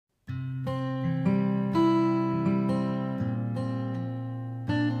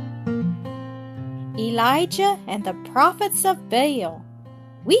Elijah and the Prophets of Baal,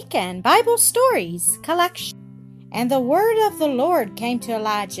 Weekend Bible Stories Collection. And the word of the Lord came to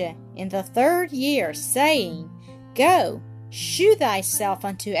Elijah in the 3rd year, saying, Go, shew thyself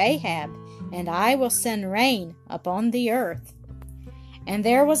unto Ahab, and I will send rain upon the earth. And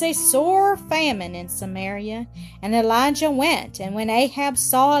there was a sore famine in Samaria, and Elijah went, and when Ahab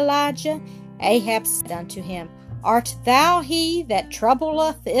saw Elijah, Ahab said unto him, Art thou he that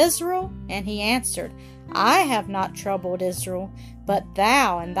troubleth Israel? And he answered, I have not troubled Israel, but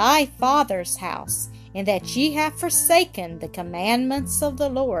thou and thy father's house, in that ye have forsaken the commandments of the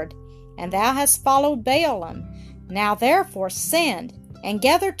Lord, and thou hast followed Baalim. Now therefore send, and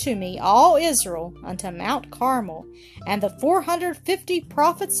gather to me all Israel unto Mount Carmel, and the 450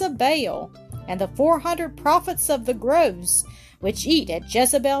 prophets of Baal, and the 400 prophets of the groves, which eat at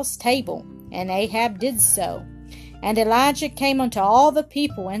Jezebel's table. And Ahab did so. And Elijah came unto all the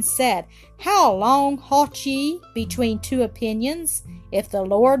people, and said, How long halt ye between two opinions? If the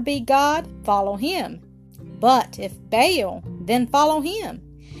Lord be God, follow him. But if Baal, then follow him.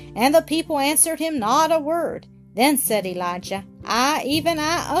 And the people answered him not a word. Then said Elijah, I, even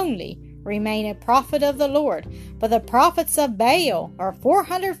I only, remain a prophet of the Lord, but the prophets of Baal are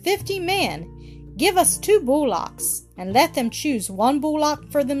 450 men. Give us 2 bullocks, and let them choose 1 bullock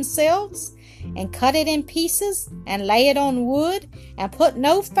for themselves, and cut it in pieces, and lay it on wood, and put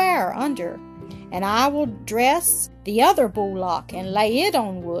no fire under. And I will dress the other bullock, and lay it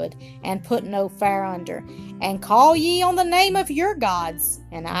on wood, and put no fire under. And call ye on the name of your gods,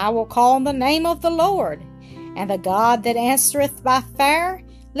 and I will call on the name of the Lord. And the God that answereth by fire,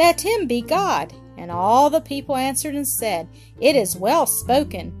 let him be God. And all the people answered and said, It is well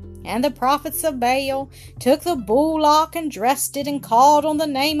spoken. And the prophets of Baal took the bullock and dressed it, and called on the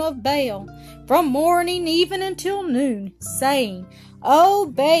name of Baal from morning even until noon, saying, O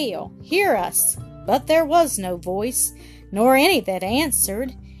Baal, hear us. But there was no voice, nor any that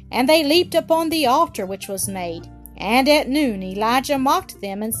answered. And they leaped upon the altar which was made. And at noon Elijah mocked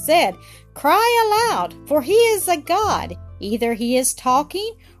them, and said, Cry aloud, for he is a god. Either he is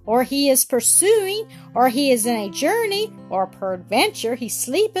talking, or he is pursuing, or he is in a journey, or peradventure he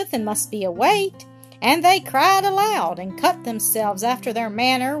sleepeth and must be awaked. And they cried aloud, and cut themselves after their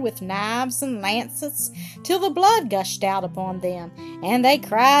manner with knives and lancets, till the blood gushed out upon them. And they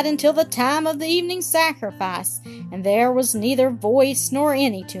cried until the time of the evening sacrifice. And there was neither voice nor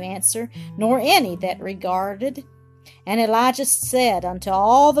any to answer, nor any that regarded. And Elijah said unto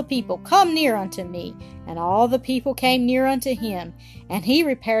all the people, Come near unto me. And all the people came near unto him. And he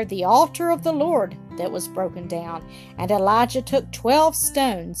repaired the altar of the Lord that was broken down. And Elijah took 12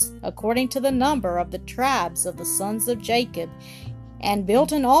 stones, according to the number of the tribes of the sons of Jacob, and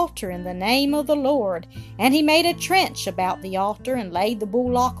built an altar in the name of the Lord. And he made a trench about the altar, and laid the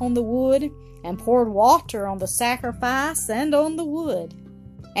bullock on the wood, and poured water on the sacrifice and on the wood.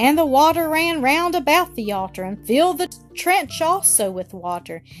 And the water ran round about the altar, and filled the trench also with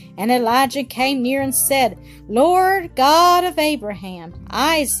water. And Elijah came near and said, Lord God of Abraham,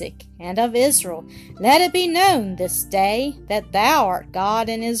 Isaac, and of Israel, let it be known this day that thou art God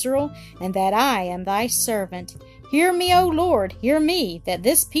in Israel, and that I am thy servant. Hear me, O Lord, hear me, that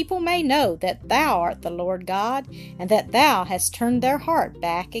this people may know that thou art the Lord God, and that thou hast turned their heart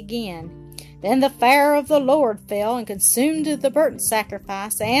back again. Then the fire of the Lord fell, and consumed the burnt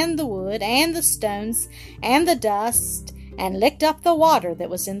sacrifice, and the wood, and the stones, and the dust, and licked up the water that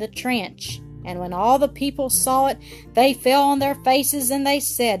was in the trench. And when all the people saw it, they fell on their faces, and they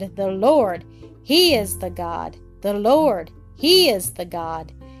said, The Lord, he is the God. The Lord, he is the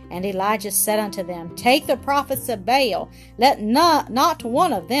God. And Elijah said unto them, Take the prophets of Baal, let not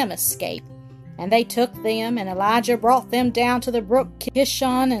one of them escape. And they took them, and Elijah brought them down to the brook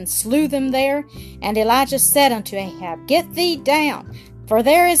Kishon, and slew them there. And Elijah said unto Ahab, Get thee down, for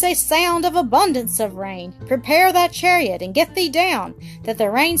there is a sound of abundance of rain. Prepare thy chariot, and get thee down, that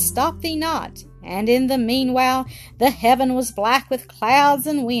the rain stop thee not. And in the meanwhile the heaven was black with clouds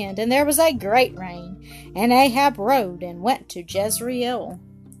and wind, and there was a great rain. And Ahab rode, and went to Jezreel.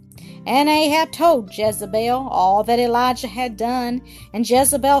 And Ahab told Jezebel all that Elijah had done, and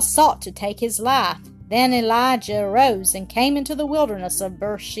Jezebel sought to take his life. Then Elijah arose and came into the wilderness of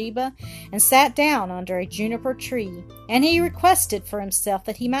Beersheba, and sat down under a juniper tree. And he requested for himself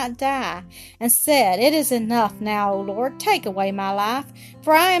that he might die, and said, It is enough now, O Lord, take away my life,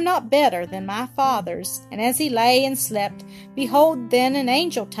 for I am not better than my fathers. And as he lay and slept, behold, then an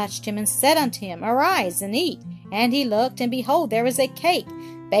angel touched him, and said unto him, Arise and eat. And he looked, and behold, there was a cake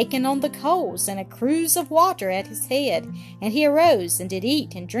baking on the coals, and a cruse of water at his head. And he arose, and did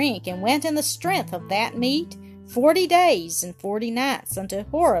eat and drink, and went in the strength of that meat 40 days and 40 nights unto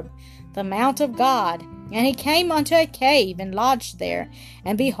Horeb, the mount of God. And he came unto a cave, and lodged there.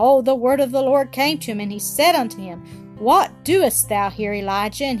 And behold, the word of the Lord came to him, and he said unto him, What doest thou here,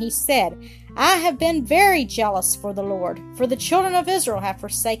 Elijah? And he said, I have been very jealous for the Lord, for the children of Israel have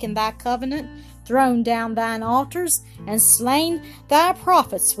forsaken thy covenant, thrown down thine altars, and slain thy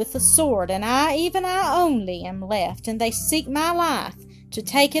prophets with the sword, and I, even I only, am left, and they seek my life to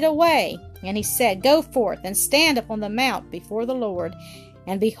take it away. And he said, Go forth, and stand upon the mount before the Lord.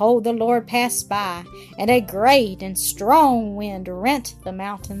 And behold, the Lord passed by, and a great and strong wind rent the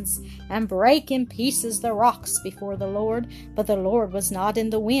mountains, and brake in pieces the rocks before the Lord, but the Lord was not in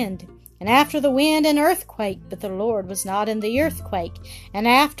the wind. And after the wind an earthquake, but the Lord was not in the earthquake. And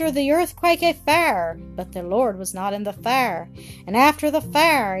after the earthquake a fire, but the Lord was not in the fire. And after the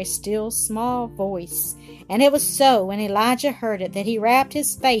fire a still small voice. And it was so, when Elijah heard it, that he wrapped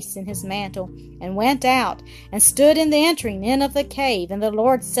his face in his mantle, and went out, and stood in the entering in of the cave. And the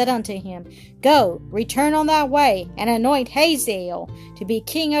Lord said unto him, Go, return on thy way, and anoint Hazael to be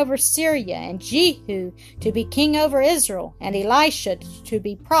king over Syria, and Jehu to be king over Israel, and Elisha to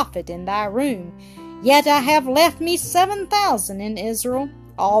be prophet in thy room. Yet I have left me 7,000 in Israel,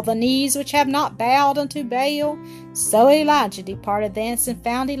 all the knees which have not bowed unto Baal. So Elijah departed thence, and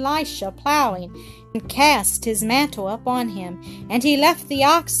found Elisha plowing, and cast his mantle upon him. And he left the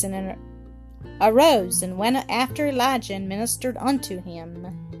oxen, and arose, and went after Elijah, and ministered unto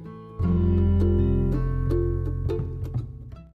him.